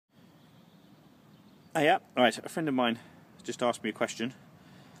Yeah, right. A friend of mine just asked me a question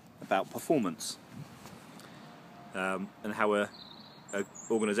about performance and how a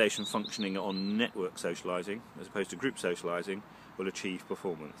organisation functioning on network socialising as opposed to group socialising will achieve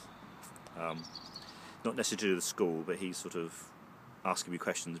performance. Not necessarily the school, but he's sort of asking me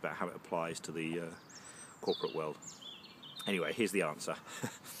questions about how it applies to the corporate world. Anyway, here's the answer.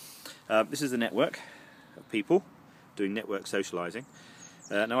 This is the network of people doing network socialising.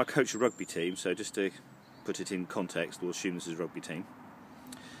 Now I coach a rugby team, so just to put it in context, we'll assume this is a rugby team.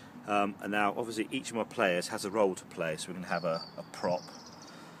 And now obviously each of my players has a role to play, so we can have a prop,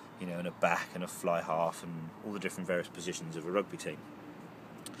 and a back and a fly half and all the different various positions of a rugby team.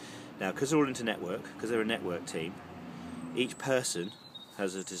 Now because they're all into network, because they're a network team, each person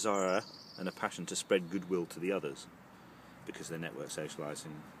has a desire and a passion to spread goodwill to the others because they're network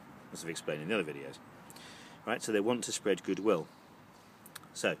socialising, as I've explained in the other videos. Right, so they want to spread goodwill.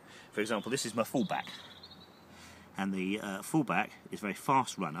 So, for example, this is my fullback, and the fullback is a very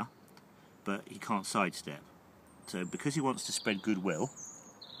fast runner, but he can't sidestep. So because he wants to spread goodwill,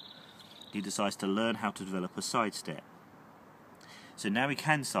 he decides to learn how to develop a sidestep. So now he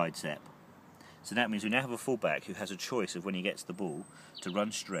can sidestep. So that means we now have a fullback who has a choice of when he gets the ball to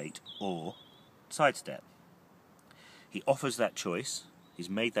run straight or sidestep. He offers that choice, he's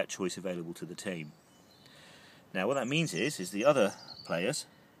made that choice available to the team. Now what that means is the other players,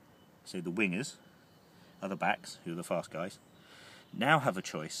 so the wingers, other backs, who are the fast guys, now have a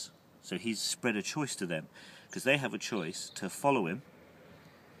choice. So he's spread a choice to them, because they have a choice to follow him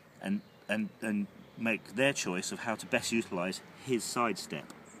and make their choice of how to best utilise his sidestep.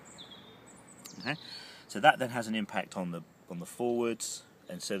 Okay? So that then has an impact on the forwards,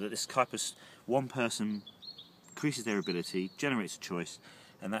 and so that this type of one person increases their ability, generates a choice,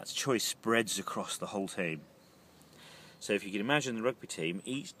 and that choice spreads across the whole team. So if you can imagine the rugby team,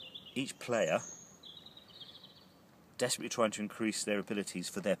 each player desperately trying to increase their abilities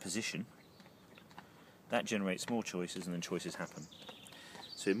for their position, that generates more choices, and then choices happen.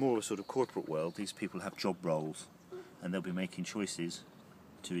 So in more of a sort of corporate world, these people have job roles, and they'll be making choices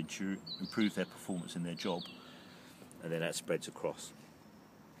to improve their performance in their job, and then that spreads across.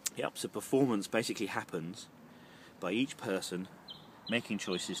 Yep, so performance basically happens by each person making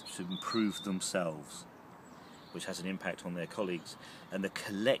choices to improve themselves, which has an impact on their colleagues, and the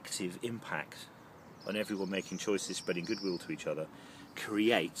collective impact on everyone making choices, spreading goodwill to each other,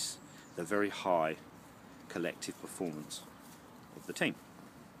 creates the very high collective performance of the team.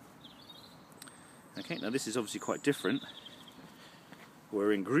 Okay, now this is obviously quite different.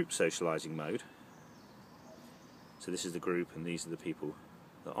 We're in group socialising mode, so this is the group and these are the people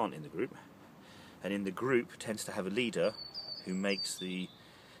that aren't in the group, and in the group tends to have a leader who makes the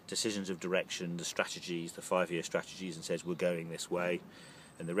decisions of direction, the strategies, the 5-year strategies, and says we're going this way,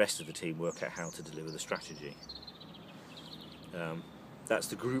 and the rest of the team work out how to deliver the strategy. That's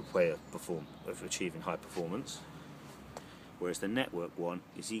the group way of achieving high performance, whereas the network one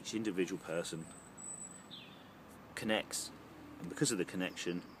is each individual person connects, and because of the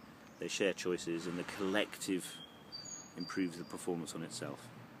connection they share choices, and the collective improves the performance on itself.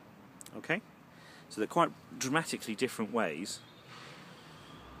 Okay? So they're quite dramatically different ways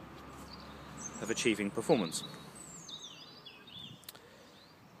of achieving performance.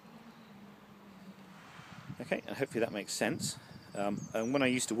 Okay, and hopefully that makes sense. And when I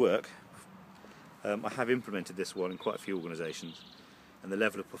used to work, I have implemented this one in quite a few organisations, and the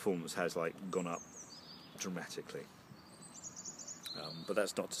level of performance has gone up dramatically. But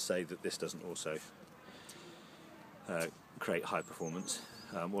that's not to say that this doesn't also create high performance.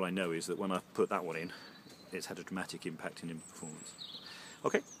 All I know is that when I put that one in, it's had a dramatic impact in performance.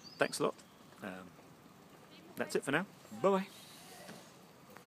 Okay, thanks a lot. That's it for now. Bye-bye.